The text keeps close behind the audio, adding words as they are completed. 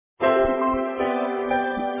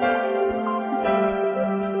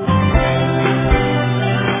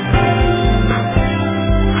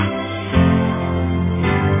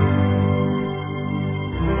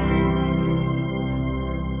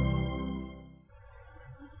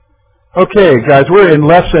Okay, guys, we're in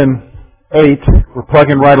lesson 8. We're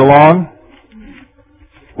plugging right along.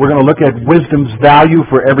 We're going to look at wisdom's value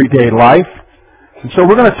for everyday life. And so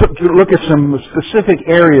we're going to look at some specific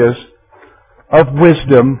areas of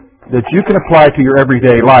wisdom that you can apply to your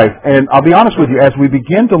everyday life. And I'll be honest with you, as we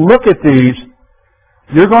begin to look at these,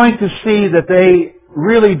 you're going to see that they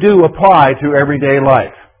really do apply to everyday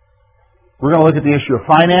life. We're going to look at the issue of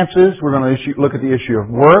finances. We're going to look at the issue of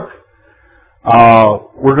work.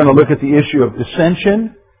 We're going to look at the issue of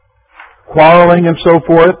dissension, quarreling, and so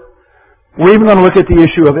forth. We're even going to look at the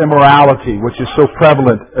issue of immorality, which is so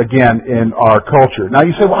prevalent, again, in our culture. Now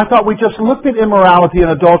you say, well, I thought we just looked at immorality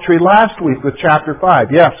and adultery last week with chapter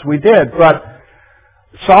 5. Yes, we did, but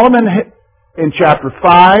Solomon in chapter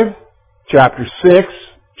 5, chapter 6,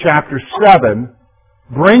 chapter 7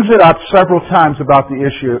 brings it up several times about the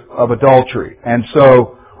issue of adultery. And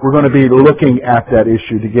so we're going to be looking at that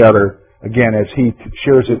issue together again, as he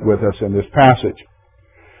shares it with us in this passage.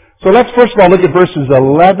 So let's first of all look at verses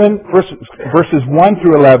 1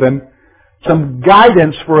 through 11, some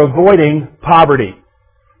guidance for avoiding poverty.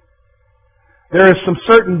 There is some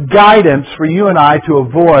certain guidance for you and I to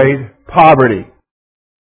avoid poverty.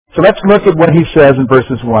 So let's look at what he says in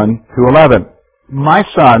verses 1 through 11. My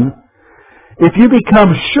son, if you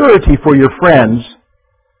become surety for your friends,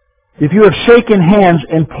 if you have shaken hands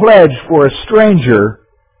and pledged for a stranger,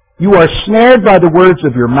 you are snared by the words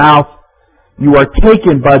of your mouth. You are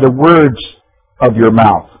taken by the words of your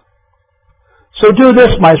mouth. So do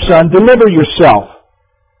this, my son, deliver yourself.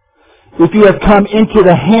 If you have come into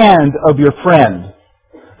the hand of your friend,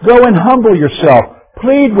 go and humble yourself.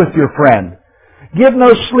 Plead with your friend. Give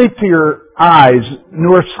no sleep to your eyes,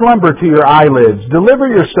 nor slumber to your eyelids. Deliver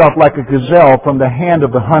yourself like a gazelle from the hand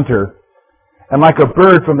of the hunter, and like a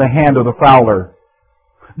bird from the hand of the fowler.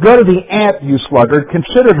 Go to the ant, you sluggard,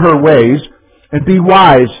 consider her ways, and be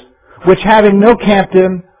wise, which having no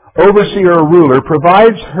captain, overseer, or ruler,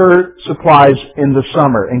 provides her supplies in the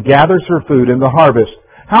summer, and gathers her food in the harvest.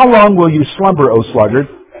 How long will you slumber, O sluggard?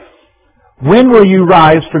 When will you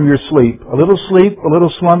rise from your sleep? A little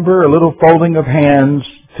slumber, a little folding of hands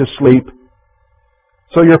to sleep.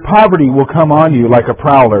 So your poverty will come on you like a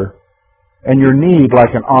prowler, and your need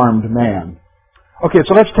like an armed man. Okay,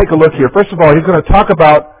 so let's take a look here. First of all, he's going to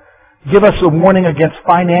give us a warning against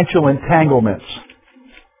financial entanglements.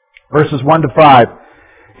 Verses 1 to 5.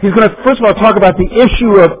 He's going to, first of all, talk about the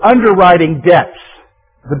issue of underwriting debts.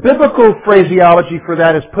 The biblical phraseology for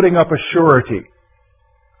that is putting up a surety.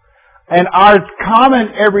 And our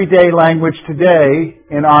common everyday language today,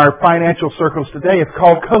 in our financial circles today, is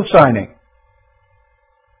called co-signing.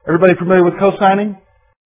 Everybody familiar with co-signing?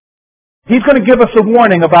 He's going to give us a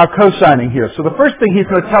warning about co-signing here. So the first thing he's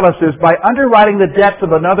going to tell us is, by underwriting the debts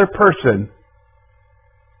of another person,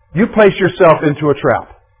 you place yourself into a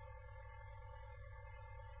trap.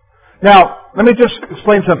 Now, let me just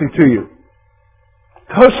explain something to you.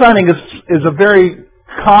 Co-signing is a very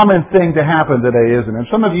common thing to happen today, isn't it? And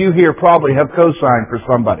some of you here probably have co-signed for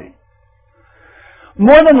somebody.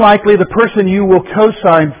 More than likely, the person you will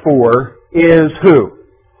co-sign for is who?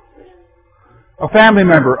 A family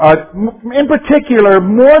member. In particular,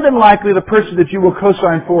 more than likely the person that you will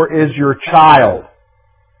co-sign for is your child.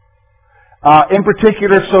 In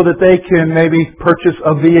particular, so that they can maybe purchase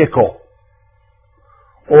a vehicle.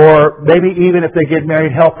 Or maybe even if they get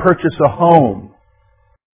married, help purchase a home.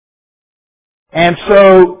 And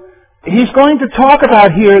so, he's going to talk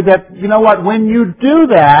about here that, you know what, when you do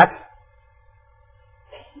that,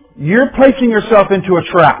 you're placing yourself into a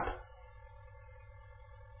trap.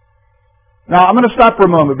 Now, I'm going to stop for a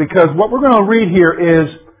moment, because what we're going to read here is,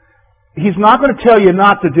 he's not going to tell you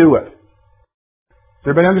not to do it. Does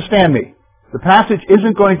everybody understand me? The passage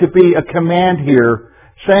isn't going to be a command here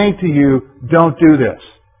saying to you, don't do this,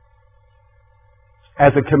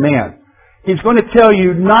 as a command. He's going to tell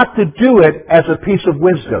you not to do it as a piece of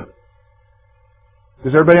wisdom.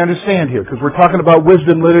 Does everybody understand here? Because we're talking about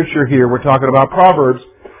wisdom literature here. We're talking about Proverbs.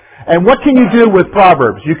 And what can you do with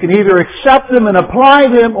Proverbs? You can either accept them and apply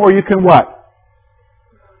them, or you can what?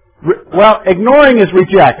 Well, ignoring is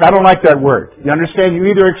reject. I don't like that word. You understand? You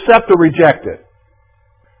either accept or reject it.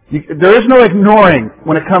 There is no ignoring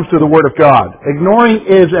when it comes to the Word of God. Ignoring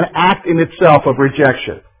is an act in itself of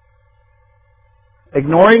rejection.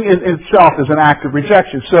 Ignoring in itself is an act of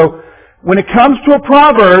rejection. So, when it comes to a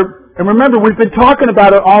proverb, and remember, we've been talking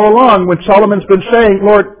about it all along when Solomon's been saying,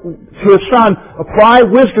 Lord, to his son, apply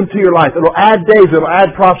wisdom to your life. It'll add days. It'll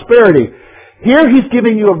add prosperity. Here he's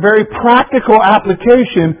giving you a very practical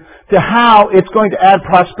application to how it's going to add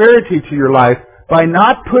prosperity to your life by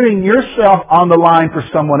not putting yourself on the line for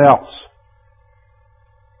someone else.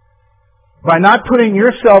 by not putting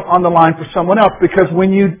yourself on the line for someone else. Because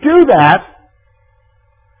when you do that,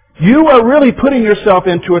 you are really putting yourself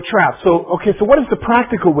into a trap. So what is the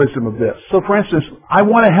practical wisdom of this? So for instance, I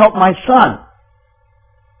want to help my son.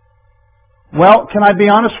 Well, can I be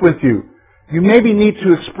honest with you? You maybe need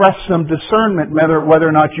to express some discernment whether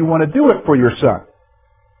or not you want to do it for your son.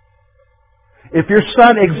 If your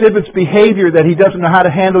son exhibits behavior that he doesn't know how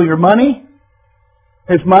to handle his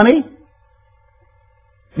money,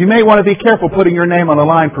 you may want to be careful putting your name on the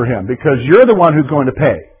line for him because you're the one who's going to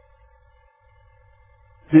pay.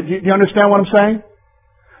 Do you understand what I'm saying?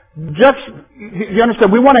 You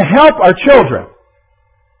understand? We want to help our children.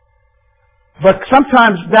 But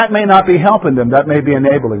sometimes that may not be helping them. That may be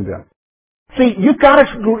enabling them. See, you've got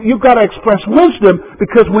to express wisdom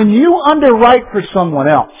because when you underwrite for someone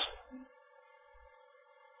else,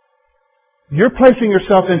 you're placing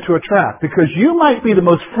yourself into a trap because you might be the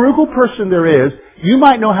most frugal person there is. You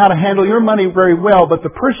might know how to handle your money very well, but the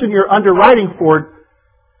person you're underwriting for,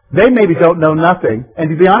 they maybe don't know nothing. And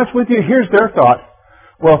to be honest with you, here's their thought.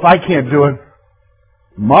 Well, if I can't do it,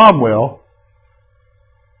 Mom will.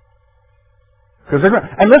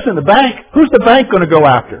 And listen, the bank, who's the bank going to go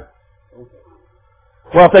after?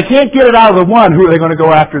 Well, if they can't get it out of the one, who are they going to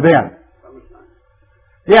go after then?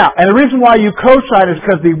 Yeah, and the reason why you co-sign is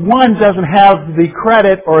because the one doesn't have the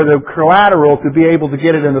credit or the collateral to be able to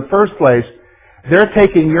get it in the first place. They're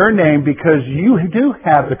taking your name because you do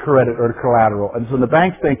have the credit or the collateral. And so the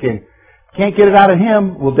bank's thinking, can't get it out of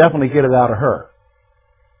him, we'll definitely get it out of her.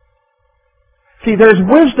 See, there's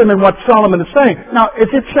wisdom in what Solomon is saying. Now, is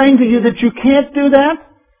it saying to you that you can't do that?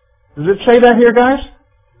 Does it say that here, guys?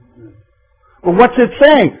 Well, what's it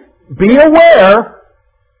saying? Be aware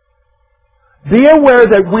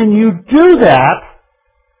that when you do that,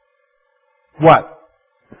 what?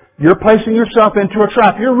 You're placing yourself into a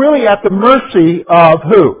trap. You're really at the mercy of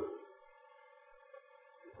who?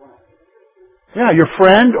 Yeah, your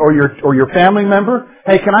friend or your family member.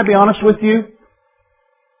 Hey, can I be honest with you?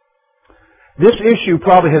 This issue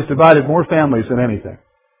probably has divided more families than anything.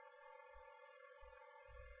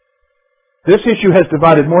 This issue has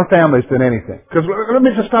divided more families than anything. Because let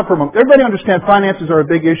me just stop for a moment. Everybody understand finances are a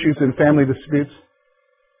big issue in family disputes?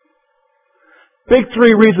 Big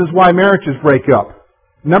three reasons why marriages break up.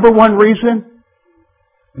 Number one reason?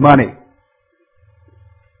 Money.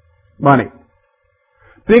 Money.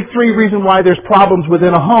 Big three reason why there's problems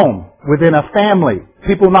within a home, within a family.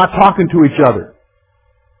 People not talking to each other.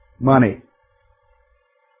 Money.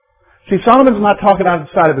 See, Solomon's not talking out of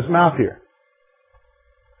the side of his mouth here.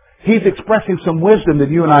 He's expressing some wisdom that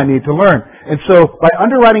you and I need to learn. And so, by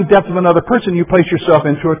underwriting debts of another person, you place yourself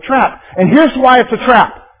into a trap. And here's why it's a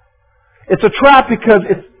trap. It's a trap because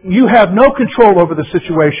you have no control over the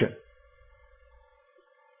situation.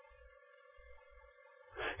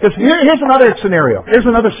 Because here's another scenario. Here's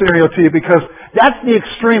another scenario to you because that's the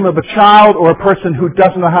extreme of a child or a person who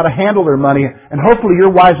doesn't know how to handle their money. And hopefully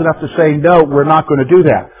you're wise enough to say, no, we're not going to do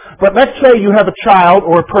that. But let's say you have a child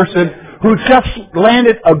or a person who just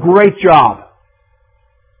landed a great job.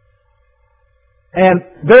 And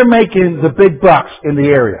they're making the big bucks in the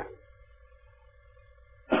area.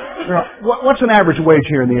 What's an average wage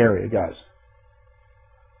here in the area, guys?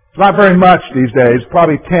 It's not very much these days.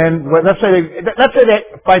 Probably 10. Let's say they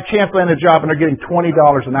by chance land a job and they're getting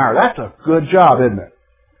 $20 an hour. That's a good job, isn't it?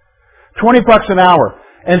 $20 an hour.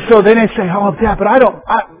 And so then they say, oh, Dad,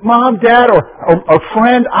 but Mom, Dad, or a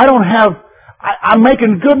friend, I'm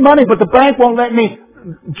making good money, but the bank won't let me,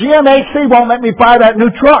 GMAC won't let me buy that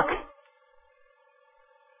new truck.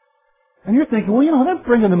 And you're thinking, well, they're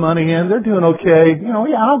bringing the money in, they're doing okay.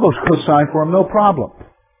 I'll go co-sign for them, no problem.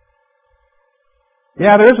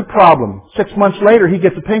 Yeah, there is a problem. 6 months later, he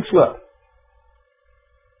gets a pink slip.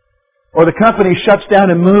 Or the company shuts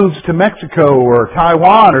down and moves to Mexico or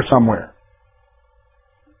Taiwan or somewhere.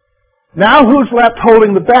 Now who's left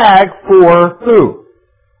holding the bag for who?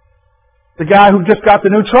 The guy who just got the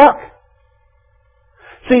new truck.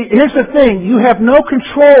 See, here's the thing. You have no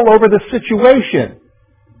control over the situation.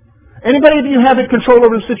 Anybody of you have control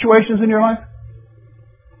over the situations in your life?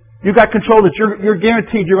 You got control that you're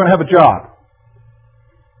guaranteed you're going to have a job.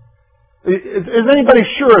 Is anybody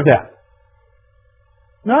sure of that?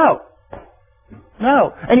 No.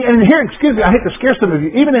 And here, excuse me, I hate to scare some of you.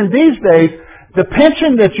 Even in these days, the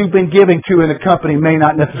pension that you've been giving to in a company may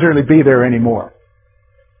not necessarily be there anymore.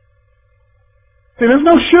 See, there's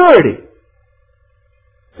no surety.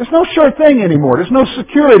 There's no sure thing anymore. There's no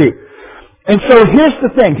security. And so here's the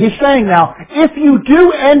thing. He's saying now, if you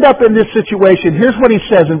do end up in this situation, here's what he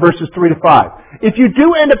says in verses 3 to 5. If you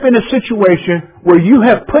do end up in a situation where you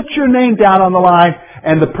have put your name down on the line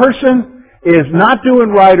and the person is not doing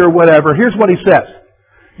right or whatever, here's what he says.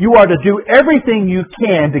 You are to do everything you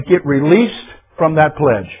can to get released from that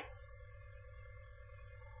pledge.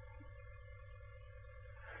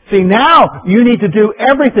 See, now you need to do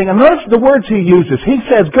everything. And notice the words he uses. He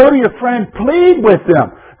says, go to your friend, plead with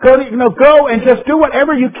them. Go and just do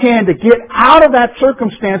whatever you can to get out of that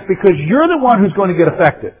circumstance because you're the one who's going to get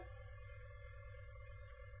affected.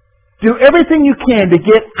 Do everything you can to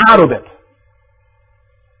get out of it.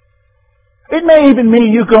 It may even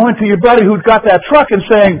mean you going to your buddy who's got that truck and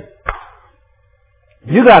saying,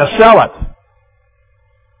 you got to sell it.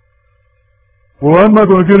 Well, I'm not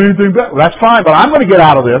going to get anything back. Well, that's fine, but I'm going to get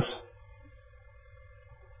out of this.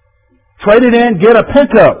 Trade it in, get a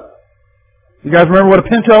Pinto. You guys remember what a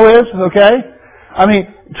Pinto is? Okay? I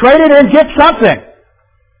mean, trade it in, get something.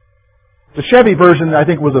 The Chevy version, I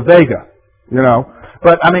think, was a Vega.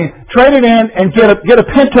 But, I mean, trade it in and get a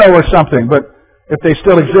Pinto or something, but if they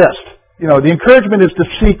still exist. The encouragement is to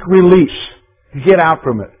seek release. To get out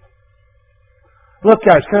from it. Look,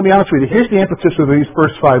 guys, can I be honest with you? Here's the emphasis of these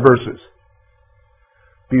first 5 verses.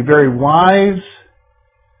 Be very wise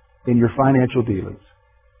in your financial dealings.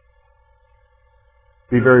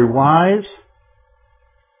 Be very wise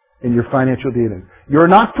in your financial dealings. You're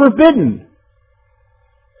not forbidden.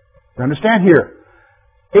 You understand here?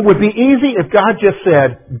 It would be easy if God just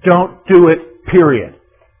said, don't do it, period.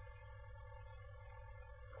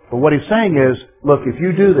 But what He's saying is, look, if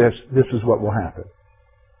you do this, this is what will happen.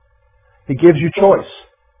 He gives you choice.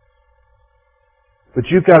 But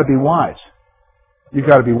you've got to be wise. You've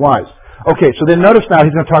got to be wise. Okay, so then notice now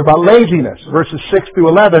He's going to talk about laziness. Verses 6 through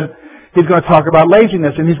 11, He's going to talk about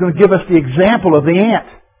laziness, and He's going to give us the example of the ant.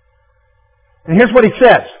 And here's what He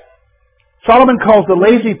says. Solomon calls the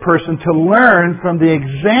lazy person to learn from the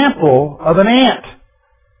example of an ant.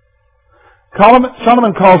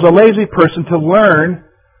 Solomon calls a lazy person to learn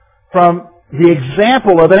from the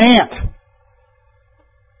example of an ant.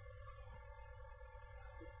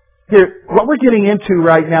 Here, what we're getting into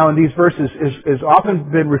right now in these verses is often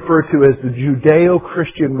been referred to as the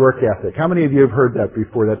Judeo-Christian work ethic. How many of you have heard that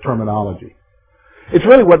before, that terminology? It's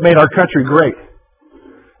really what made our country great,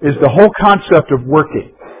 is the whole concept of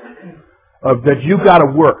working, of that you've got to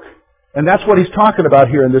work. And that's what he's talking about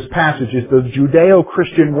here in this passage, is the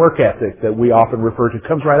Judeo-Christian work ethic that we often refer to. It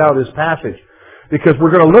comes right out of this passage. Because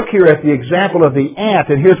we're going to look here at the example of the ant,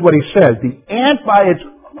 and here's what he says. The ant, by its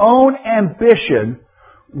own ambition,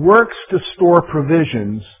 works to store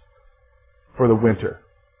provisions for the winter.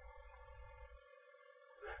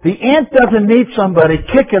 The ant doesn't need somebody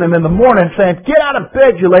kicking him in the morning saying, get out of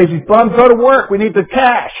bed, you lazy bum, go to work, we need the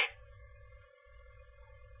cash.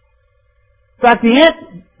 In fact, the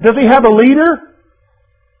ant, does he have a leader?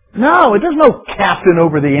 No, there's no captain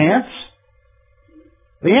over the ants.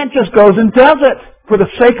 The ant just goes and does it for the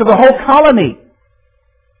sake of the whole colony.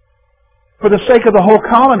 For the sake of the whole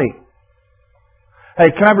colony.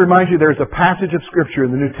 Hey, can I remind you, there's a passage of Scripture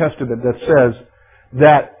in the New Testament that says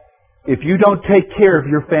that if you don't take care of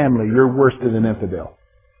your family, you're worse than an infidel.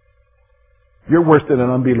 You're worse than an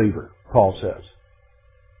unbeliever, Paul says.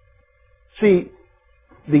 See,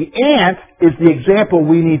 the ant is the example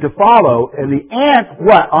we need to follow, and the ant,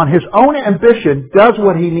 on his own ambition, does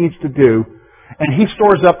what he needs to do, and he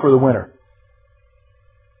stores up for the winter.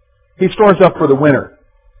 He stores up for the winter.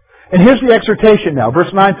 And here's the exhortation now,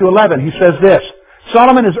 verse 9 to 11. He says this,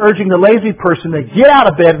 Solomon is urging the lazy person to get out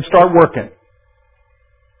of bed and start working.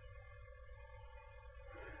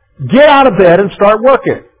 Get out of bed and start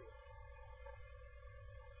working.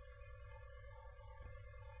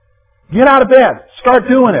 Get out of bed. Start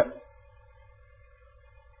doing it.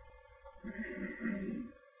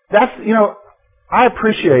 That's, I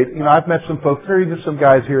appreciate, I've met some folks, there are even some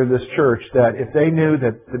guys here in this church that if they knew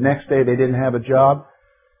that the next day they didn't have a job,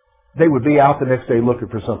 they would be out the next day looking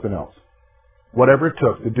for something else. Whatever it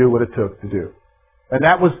took to do what it took to do. And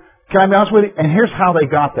that was, can I be honest with you? And here's how they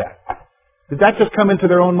got that. Did that just come into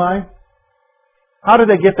their own mind? How did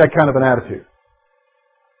they get that kind of an attitude?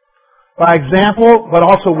 By example, but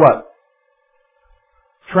also what?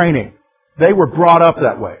 Training. They were brought up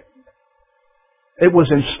that way. It was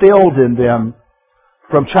instilled in them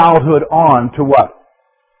from childhood on to what?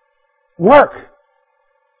 Work.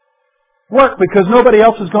 Work, because nobody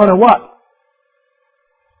else is going to what?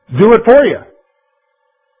 Do it for you.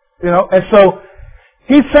 And so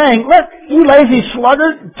he's saying, look, you lazy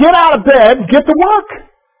sluggard, get out of bed and get to work.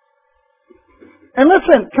 And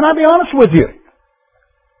listen, can I be honest with you?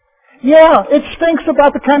 Yeah, it stinks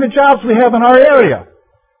about the kind of jobs we have in our area.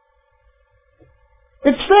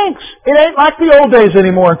 It stinks. It ain't like the old days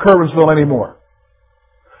anymore in Kerwinsville anymore.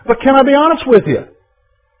 But can I be honest with you?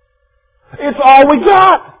 It's all we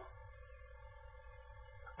got.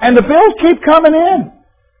 And the bills keep coming in.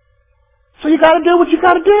 So you got to do what you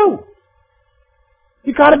got to do.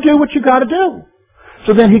 You got to do what you got to do.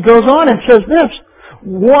 So then he goes on and says this,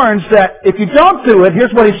 warns that if you don't do it,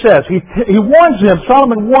 here's what he says. He warns him,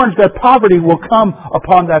 Solomon warns that poverty will come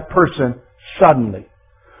upon that person suddenly.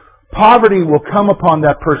 Poverty will come upon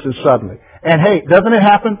that person suddenly. And hey, doesn't it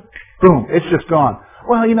happen? Boom, it's just gone.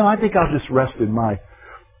 Well, I think I'll just rest in my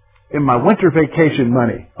winter vacation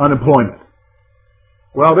money, unemployment.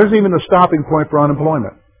 Well, there's even a stopping point for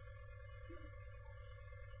unemployment.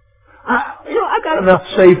 I got enough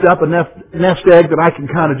saved up, enough nest egg that I can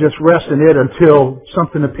kind of just rest in it until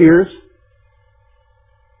something appears.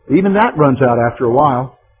 Even that runs out after a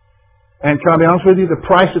while. And can I be honest with you, the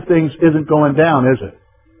price of things isn't going down, is it?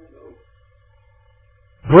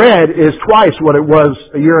 Bread is twice what it was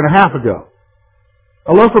a year and a half ago.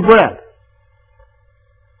 A loaf of bread.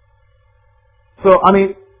 So,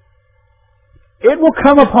 it will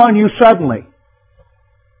come upon you suddenly.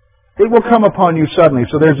 It will come upon you suddenly.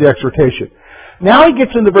 So there's the exhortation. Now he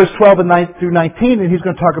gets into verse 12 through 19, and he's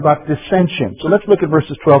going to talk about dissension. So let's look at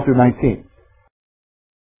verses 12 through 19.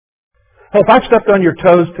 Hey, if I stepped on your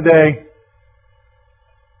toes today,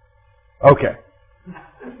 okay.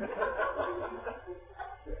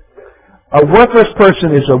 A worthless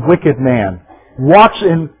person is a wicked man. Walks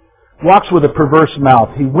with a perverse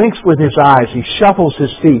mouth. He winks with his eyes. He shuffles his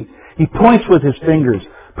feet. He points with his fingers.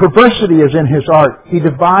 Perversity is in his art. He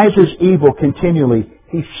devises evil continually.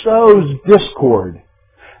 He sows discord.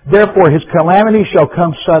 Therefore his calamity shall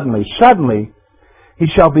come suddenly. Suddenly he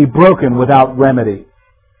shall be broken without remedy.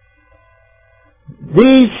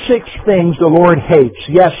 These 6 things the Lord hates.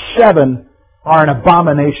 Yes, 7 are an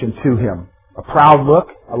abomination to Him. A proud look,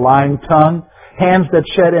 a lying tongue, hands that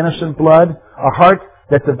shed innocent blood, a heart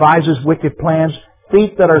that devises wicked plans,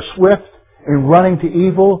 feet that are swift in running to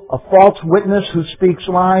evil, a false witness who speaks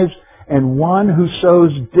lies, and one who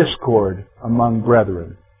sows discord among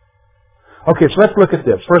brethren. Okay, so let's look at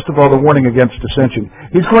this. First of all, the warning against dissension.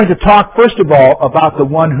 He's going to talk, first of all, about the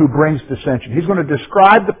one who brings dissension. He's going to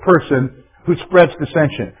describe the person who spreads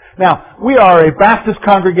dissension. Now, we are a Baptist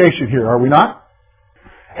congregation here, are we not?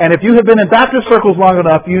 And if you have been in Baptist circles long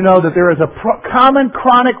enough, you know that there is a common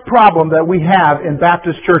chronic problem that we have in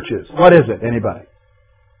Baptist churches. What is it? Anybody?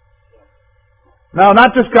 No,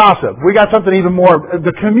 not just gossip. We got something even more.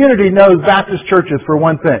 The community knows Baptist churches for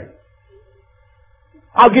one thing.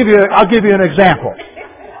 I'll give you an example.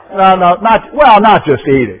 Not just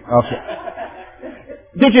eating. Okay.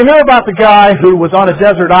 Did you hear about the guy who was on a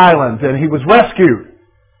desert island and he was rescued?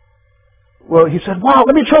 Well, he said, wow,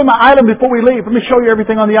 let me show you my island before we leave. Let me show you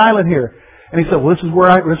everything on the island here. And he said, well, this is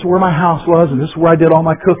where my house was, and this is where I did all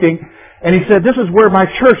my cooking. And he said, this is where my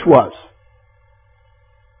church was.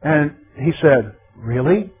 And he said,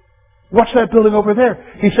 really? What's that building over there?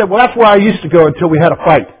 He said, well, that's where I used to go until we had a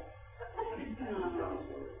fight.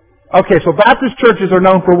 Okay, so Baptist churches are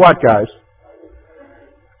known for what, guys?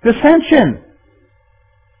 Dissension.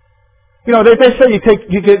 You know, they say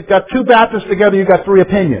you got 2 Baptists together, you got 3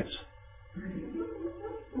 opinions.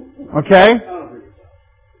 Okay?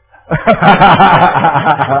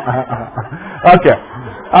 Okay.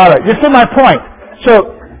 All right. You see my point.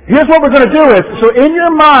 So, here's what we're going to do is, so in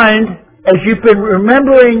your mind, as you've been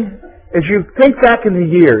remembering, as you think back in the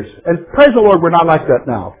years, and praise the Lord we're not like that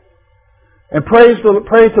now. And praise to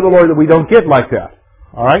the Lord that we don't get like that.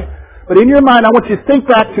 All right? But in your mind, I want you to think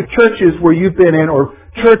back to churches where you've been in, or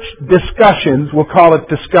church discussions, we'll call it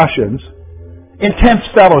discussions, intense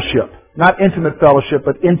fellowship. Not intimate fellowship,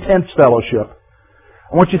 but intense fellowship.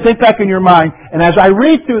 I want you to think back in your mind, and as I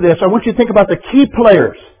read through this, I want you to think about the key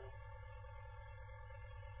players.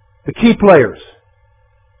 The key players.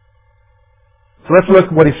 So let's look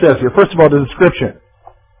at what he says here. First of all, the description.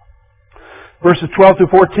 Verses 12 through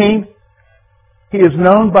 14. He is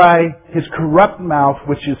known by his corrupt mouth,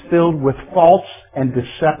 which is filled with false and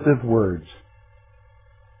deceptive words.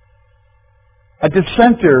 A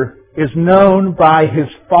dissenter is known by his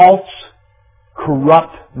false,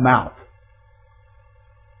 corrupt mouth.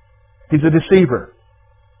 He's a deceiver.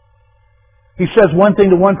 He says one thing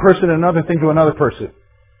to one person and another thing to another person.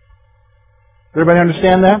 Everybody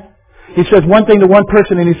understand that? He says one thing to one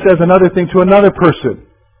person and he says another thing to another person.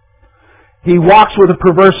 He walks with a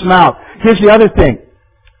perverse mouth. Here's the other thing.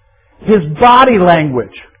 His body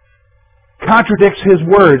language contradicts his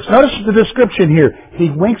words. Notice the description here. He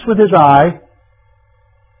winks with his eye.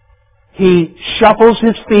 He shuffles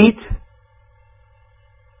his feet.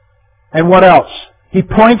 And what else? He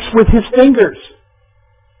points with his fingers.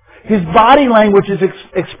 His body language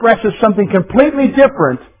expresses something completely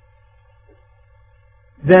different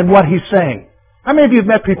than what he's saying. How many of you have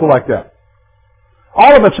met people like that?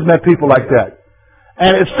 All of us have met people like that.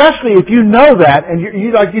 And especially if you know that, and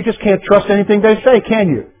you just can't trust anything they say, can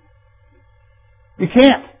you? You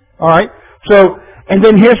can't. All right? So, and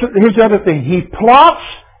then here's the other thing. He plots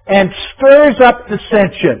and stirs up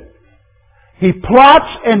dissension. He plots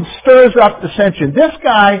and stirs up dissension. This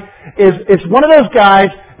guy is one of those guys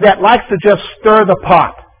that likes to just stir the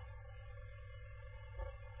pot.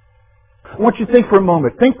 I want you to think for a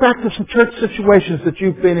moment. Think back to some church situations that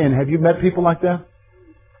you've been in. Have you met people like that?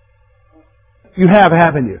 You have,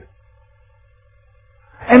 haven't you?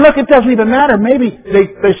 And look, it doesn't even matter. Maybe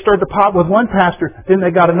they stirred the pot with one pastor, then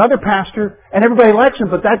they got another pastor, and everybody likes him,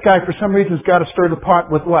 but that guy for some reason has got to stir the pot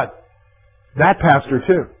with what? That pastor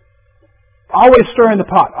too. Always stirring the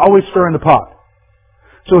pot. Always stirring the pot.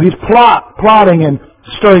 So he's plotting and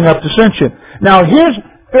stirring up dissension. Now here's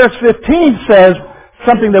verse 15 says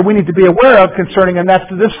something that we need to be aware of concerning, and that's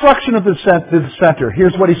the destruction of the dissenter.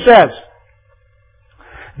 Here's what he says.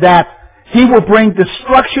 That he will bring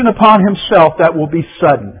destruction upon himself that will be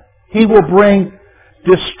sudden. He will bring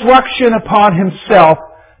destruction upon himself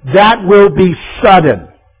that will be sudden.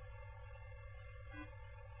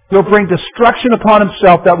 He'll bring destruction upon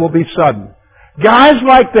himself that will be sudden. Guys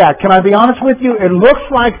like that, can I be honest with you? It looks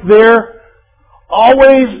like they're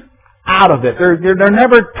always out of it. They're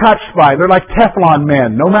never touched by it. They're like Teflon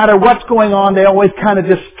men. No matter what's going on, they always kind of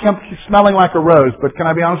just come smelling like a rose. But can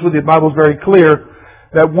I be honest with you? The Bible's very clear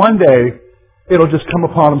that one day it'll just come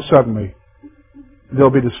upon them suddenly. They'll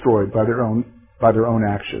be destroyed by their own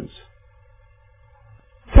actions.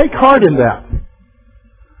 Take heart in that.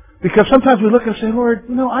 Because sometimes we look and say, Lord,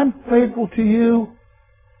 I'm faithful to you.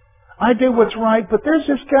 I do what's right, but there's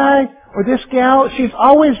this guy or this gal, she's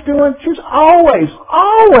always.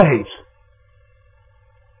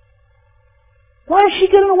 Why is she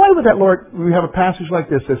getting away with that, Lord? We have a passage like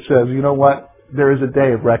this that says, you know what? There is a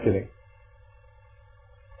day of reckoning.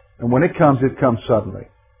 And when it comes suddenly.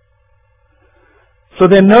 So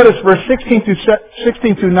then notice verse 16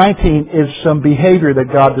 through 19 is some behavior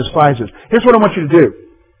that God despises. Here's what I want you to do.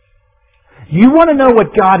 You want to know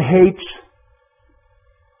what God hates?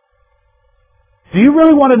 Do you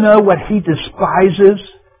really want to know what He despises?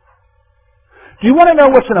 Do you want to know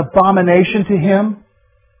what's an abomination to Him?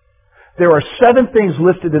 There are 7 things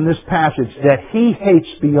listed in this passage that He hates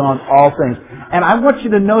beyond all things. And I want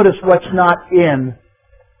you to notice what's not in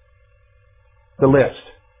the list.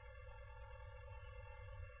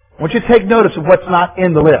 I want you to take notice of what's not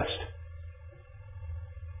in the list.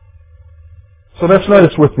 So let's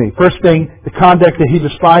notice with me. First thing, the conduct that He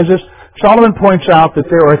despises. Solomon points out that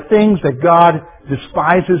there are things that God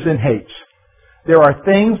despises and hates. There are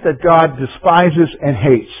things that God despises and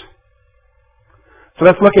hates. So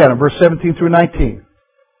let's look at them, verse 17 through 19.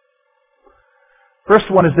 First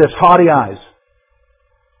one is this, haughty eyes.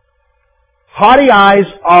 Haughty eyes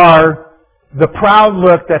are the proud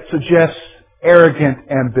look that suggests arrogant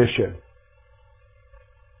ambition.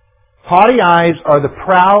 Haughty eyes are the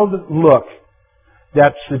proud look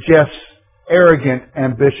that suggests arrogant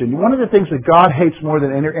ambition. One of the things that God hates more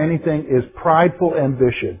than anything is prideful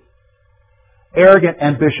ambition. Arrogant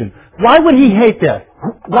ambition. Why would He hate that?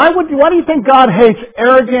 Why do you think God hates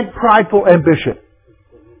arrogant, prideful ambition?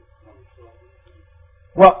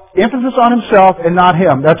 Well, emphasis on Himself and not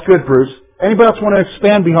Him. That's good, Bruce. Anybody else want to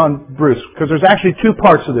expand beyond Bruce? Because there's actually 2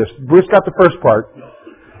 parts of this. Bruce got the first part.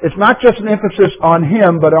 It's not just an emphasis on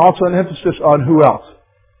Him, but also an emphasis on who else?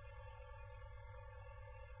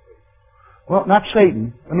 Well, not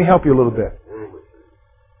Satan. Let me help you a little bit.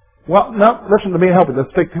 Well, no, listen, let me help you.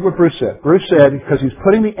 Let's take what Bruce said. Bruce said, because he's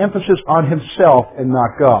putting the emphasis on himself and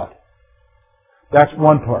not God. That's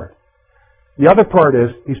one part. The other part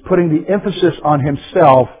is, he's putting the emphasis on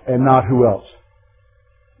himself and not who else?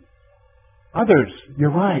 Others.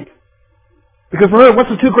 You're right. Because remember, what's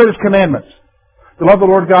the 2 greatest commandments? To love the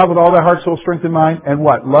Lord God with all thy heart, soul, strength, and mind, and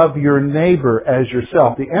what? Love your neighbor as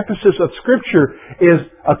yourself. The emphasis of Scripture is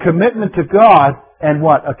a commitment to God and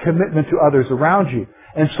what? A commitment to others around you.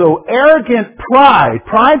 And so arrogant pride,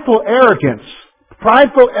 prideful arrogance,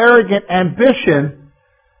 prideful arrogant ambition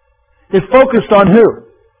is focused on who?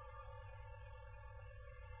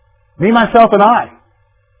 Me, myself, and I.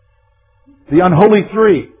 The unholy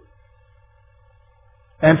 3.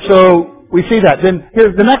 And so we see that. Then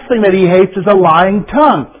here's the next thing that He hates is a lying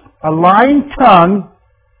tongue. A lying tongue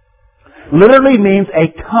literally means a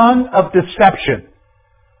tongue of deception.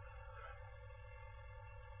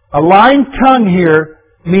 A lying tongue here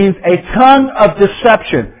means a tongue of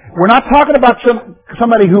deception. We're not talking about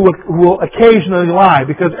somebody who will occasionally lie,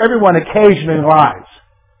 because everyone occasionally lies.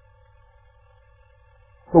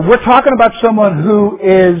 But we're talking about someone who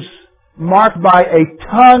is marked by a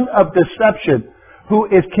tongue of deception, who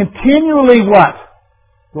is continually what?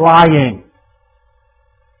 Lying.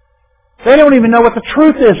 They don't even know what the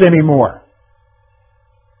truth is anymore.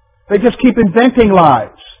 They just keep inventing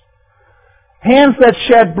lies. Hands that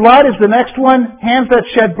shed blood is the next one. Hands that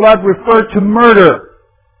shed blood refer to murder.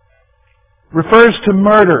 Refers to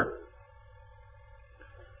murder.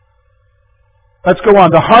 Let's go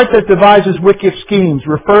on. The heart that devises wicked schemes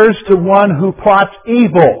refers to one who plots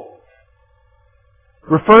evil.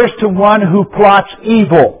 Refers to one who plots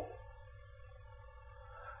evil.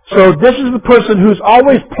 So this is the person who's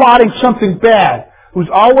always plotting something bad. Who's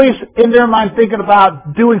always in their mind thinking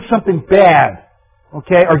about doing something bad.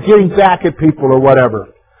 Okay? Or getting back at people or whatever.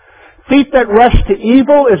 Feet that rush to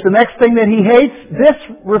evil is the next thing that he hates. This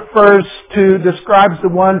describes the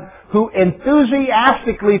one who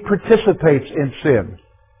enthusiastically participates in sin.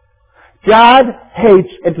 God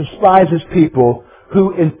hates and despises people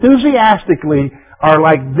who enthusiastically are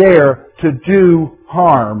like there to do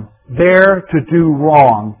harm, there to do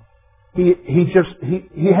wrong. He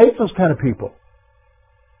hates those kind of people.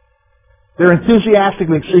 They're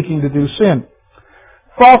enthusiastically seeking to do sin.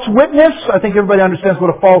 False witness, I think everybody understands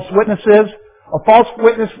what a false witness is. A false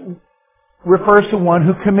witness refers to one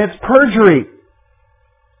who commits perjury.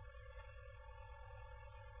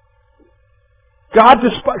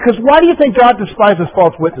 Because why do you think God despises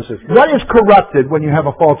false witnesses? What is corrupted when you have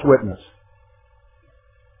a false witness?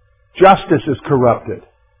 Justice is corrupted.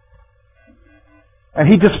 And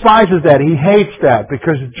He despises that. He hates that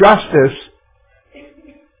because justice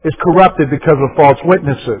is corrupted because of false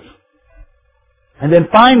witnesses. And then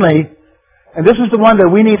finally, and this is the one that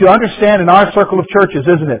we need to understand in our circle of churches,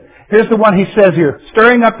 isn't it? Here's the one he says here.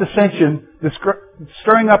 Stirring up of dissension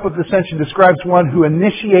describes one who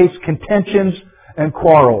initiates contentions and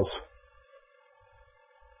quarrels.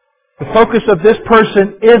 The focus of this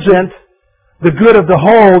person isn't the good of the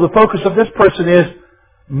whole. The focus of this person is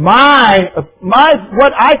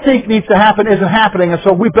what I think needs to happen isn't happening, and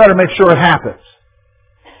so we better make sure it happens.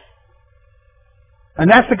 And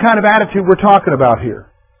that's the kind of attitude we're talking about here.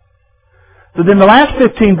 So then the last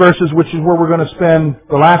 15 verses, which is where we're going to spend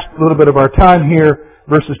the last little bit of our time here,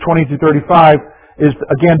 verses 20 through 35, is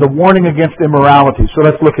again the warning against immorality. So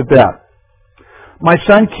let's look at that. My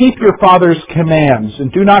son, keep your father's commands, and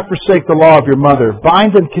do not forsake the law of your mother.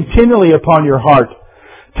 Bind them continually upon your heart.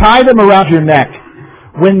 Tie them around your neck.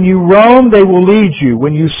 When you roam, they will lead you.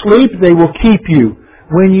 When you sleep, they will keep you.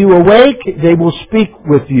 When you awake, they will speak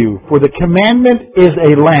with you. For the commandment is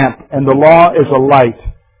a lamp, and the law is a light.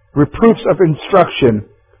 Reproofs of instruction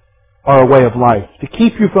are a way of life. To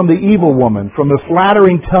keep you from the evil woman, from the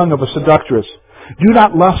flattering tongue of a seductress. Do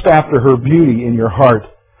not lust after her beauty in your heart,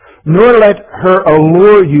 nor let her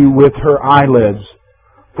allure you with her eyelids.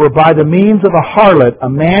 For by the means of a harlot, a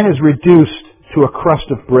man is reduced to a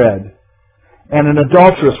crust of bread, and an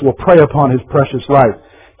adulteress will prey upon his precious life.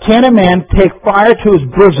 Can a man take fire to his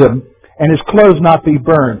bosom, and his clothes not be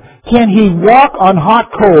burned? Can he walk on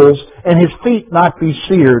hot coals, and his feet not be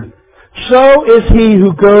seared? So is he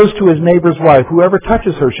who goes to his neighbor's wife. Whoever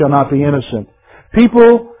touches her shall not be innocent.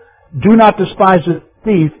 People do not despise a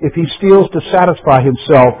thief if he steals to satisfy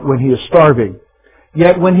himself when he is starving.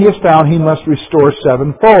 Yet when he is found, he must restore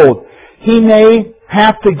sevenfold. He may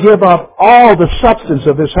have to give up all the substance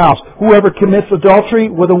of his house. Whoever commits adultery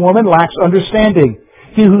with a woman lacks understanding.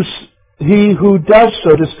 He who does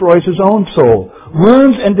so destroys his own soul.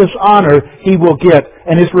 Wounds and dishonor he will get,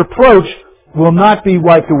 and his reproach will not be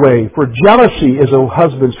wiped away. For jealousy is a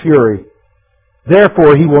husband's fury.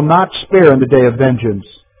 Therefore he will not spare in the day of vengeance.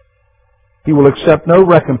 He will accept no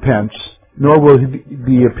recompense, nor will he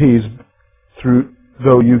be appeased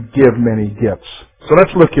though you give many gifts. So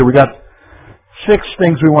let's look here. We got 6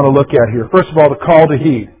 things we want to look at here. First of all, the call to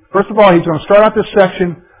heed. First of all, he's going to start out this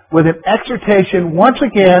section with an exhortation, once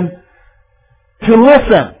again, to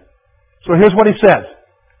listen. So here's what he says.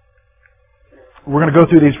 We're going to go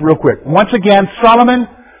through these real quick. Once again, Solomon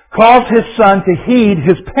calls his son to heed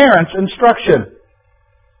his parents' instruction.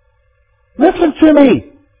 Listen to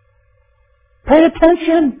me. Pay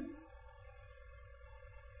attention.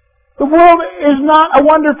 The world is not a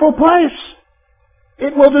wonderful place.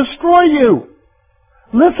 It will destroy you.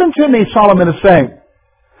 Listen to me, Solomon is saying.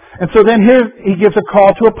 And so then here he gives a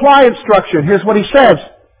call to apply instruction. Here's what he says.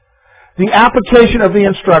 The application of the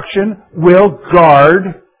instruction will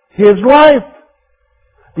guard his life.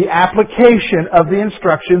 The application of the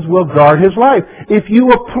instructions will guard his life. If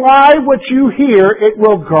you apply what you hear, it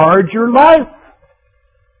will guard your life.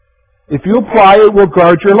 If you apply, it will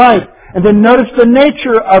guard your life. And then notice the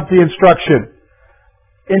nature of the instruction.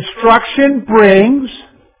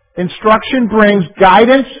 Instruction brings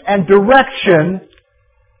guidance and direction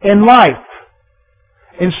in life.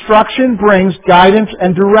 Instruction brings guidance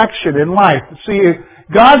and direction in life. See,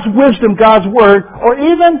 God's wisdom, God's Word, or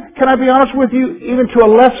even, can I be honest with you, even to a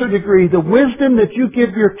lesser degree, the wisdom that you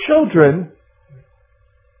give your children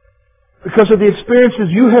because of the experiences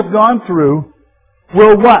you have gone through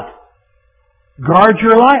will what? Guard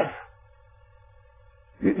your life.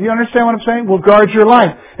 You understand what I'm saying? Will guard your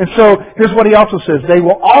life. And so, here's what he also says. They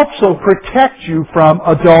will also protect you from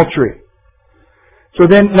adultery. So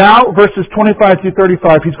then now, verses 25 through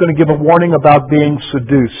 35, he's going to give a warning about being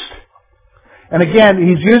seduced. And again,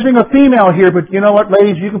 he's using a female here, but you know what,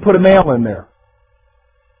 ladies? You can put a male in there.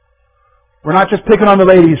 We're not just picking on the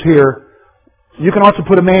ladies here. You can also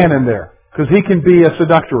put a man in there, because he can be a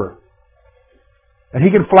seductor. And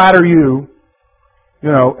he can flatter you,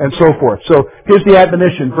 and so forth. So here's the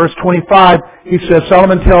admonition. Verse 25, he says,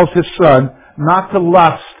 Solomon tells his son not to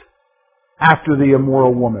lust after the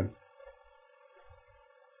immoral woman.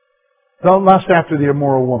 Don't lust after the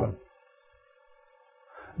immoral woman.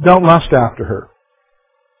 Don't lust after her.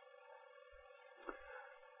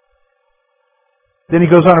 Then he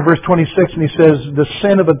goes on in verse 26 and he says, the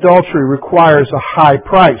sin of adultery requires a high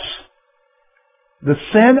price. The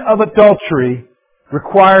sin of adultery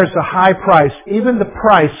requires a high price, even the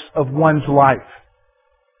price of one's life.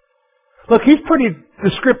 Look, he's pretty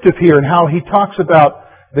descriptive here in how he talks about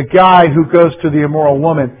the guy who goes to the immoral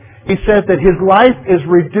woman. He says that his life is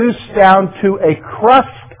reduced down to a crust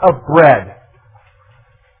of bread.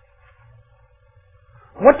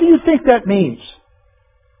 What do you think that means?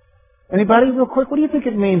 Anybody, real quick? What do you think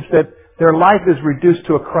it means that their life is reduced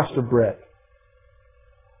to a crust of bread?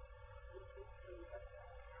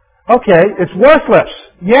 Okay, it's worthless.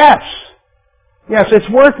 Yes. Yes, it's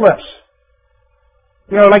worthless.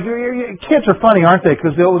 Like kids are funny, aren't they?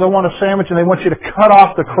 Because they'll want a sandwich and they want you to cut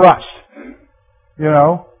off the crust.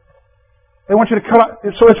 They want you to cut off.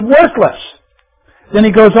 So it's worthless. Then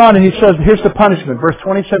he goes on and he says, here's the punishment. Verse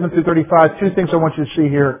 27 through 35, two things I want you to see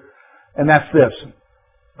here, and that's this.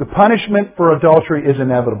 The punishment for adultery is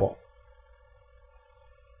inevitable.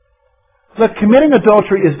 Look, committing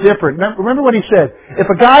adultery is different. Remember what he said. If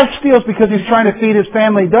a guy steals because he's trying to feed his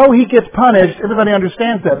family, though he gets punished, everybody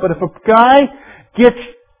understands that. But if a guy gets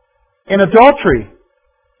in adultery,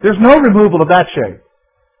 there's no removal of that shame.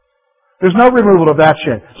 There's no removal of that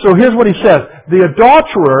shame. So here's what he says. The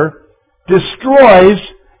adulterer destroys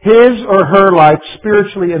his or her life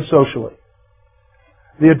spiritually and socially.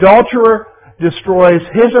 The adulterer destroys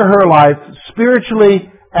his or her life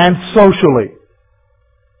spiritually and socially.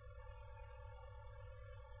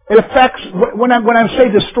 It affects, when I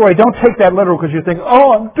say destroy, don't take that literal because you think,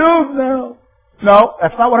 oh, I'm doomed now. No,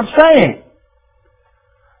 that's not what I'm saying.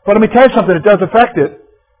 But let me tell you something, it does affect it.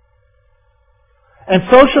 And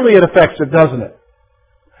socially it affects it, doesn't it?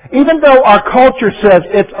 Even though our culture says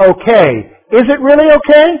it's okay, is it really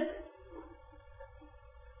okay?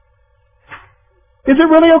 Is it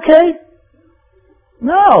really okay?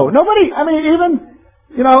 No, nobody,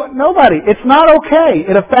 nobody. It's not okay.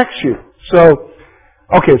 It affects you. So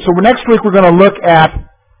next week we're going to look at,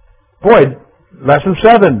 lesson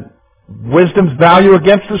 7, wisdom's value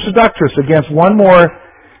against the seductress, against one more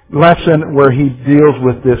lesson where he deals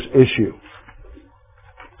with this issue.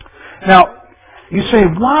 Now, you say,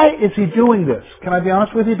 why is he doing this? Can I be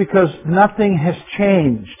honest with you? Because nothing has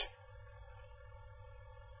changed.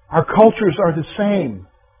 Our cultures are the same.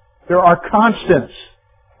 There are constants.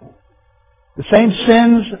 The same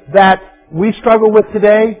sins that we struggle with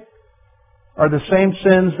today are the same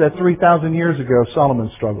sins that 3,000 years ago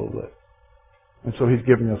Solomon struggled with. And so he's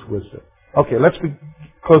giving us wisdom. Okay, let's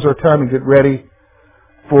close our time and get ready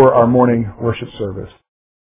for our morning worship service.